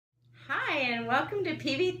welcome to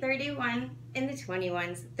PV31 in the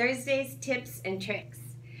 21's Thursday's tips and tricks.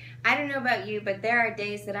 I don't know about you, but there are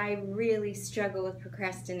days that I really struggle with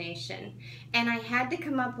procrastination, and I had to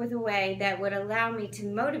come up with a way that would allow me to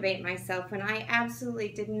motivate myself when I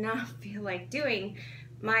absolutely did not feel like doing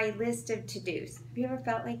my list of to-dos. Have you ever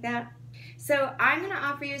felt like that? So I'm going to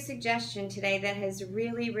offer you a suggestion today that has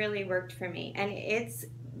really worked for me, and it's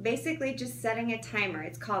basically just setting a timer.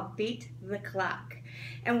 It's called Beat the Clock.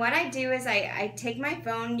 And what I do is I take my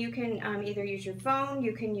phone. You can either use your phone,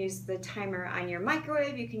 you can use the timer on your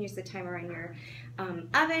microwave, you can use the timer on your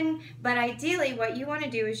oven, but ideally what you want to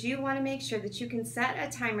do is you want to make sure that you can set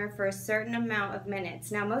a timer for a certain amount of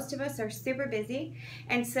minutes. Now most of us are super busy,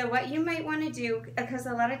 and so what you might want to do, because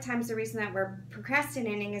a lot of times the reason that we're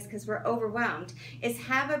procrastinating is because we're overwhelmed, is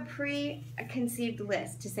have a preconceived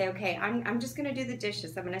list to say, okay, I'm just going to do the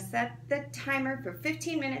dishes. I'm going to set the timer for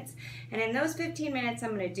 15 minutes, and in those 15 minutes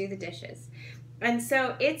I'm going to do the dishes. And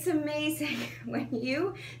so it's amazing when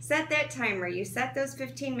you set that timer, you set those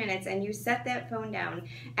 15 minutes and you set that phone down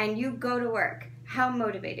and you go to work, how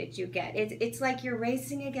motivated you get. It's like you're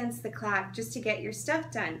racing against the clock just to get your stuff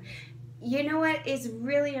done. You know what is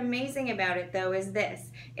really amazing about it though is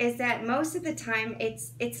this, is that most of the time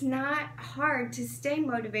it's not hard to stay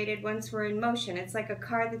motivated once we're in motion. It's like a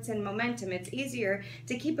car that's in momentum. It's easier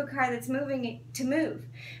to keep a car that's moving to move,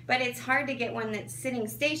 but it's hard to get one that's sitting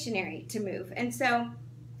stationary to move. And so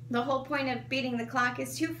the whole point of beating the clock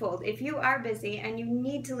is twofold. If you are busy and you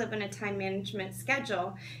need to live on a time management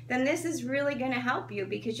schedule, then this is really going to help you,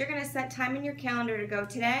 because you're going to set time in your calendar to go,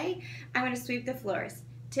 today I'm going to sweep the floors.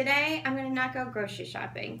 Today, I'm going to not go grocery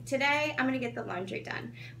shopping. Today, I'm going to get the laundry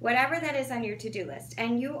done. Whatever that is on your to-do list.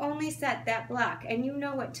 And you only set that block, and you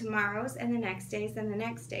know what tomorrow's and the next days and the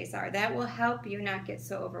next days are. That will help you not get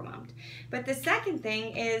so overwhelmed. But the second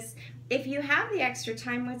thing is, if you have the extra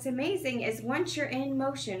time, what's amazing is once you're in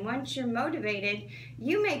motion, once you're motivated,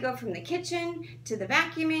 you may go from the kitchen to the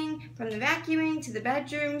vacuuming, from the vacuuming to the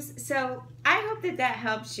bedrooms. So I hope that that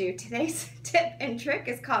helps you. Today's tip and trick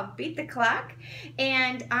is called Beat the Clock.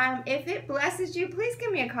 And if it blesses you, please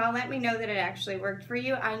give me a call. Let me know that it actually worked for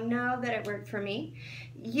you. I know that it worked for me.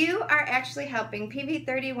 You are actually helping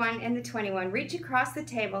PV31 in the 21 reach across the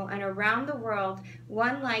table and around the world,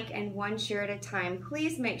 one like and one share at a time.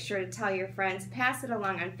 Please make sure to tell your friends, pass it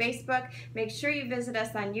along on Facebook. Make sure you visit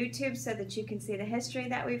us on YouTube so that you can see the history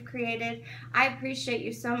that we've created. I appreciate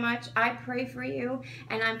you so much. I pray for you,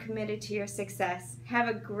 and I'm committed to your success. Have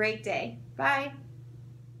a great day. Bye.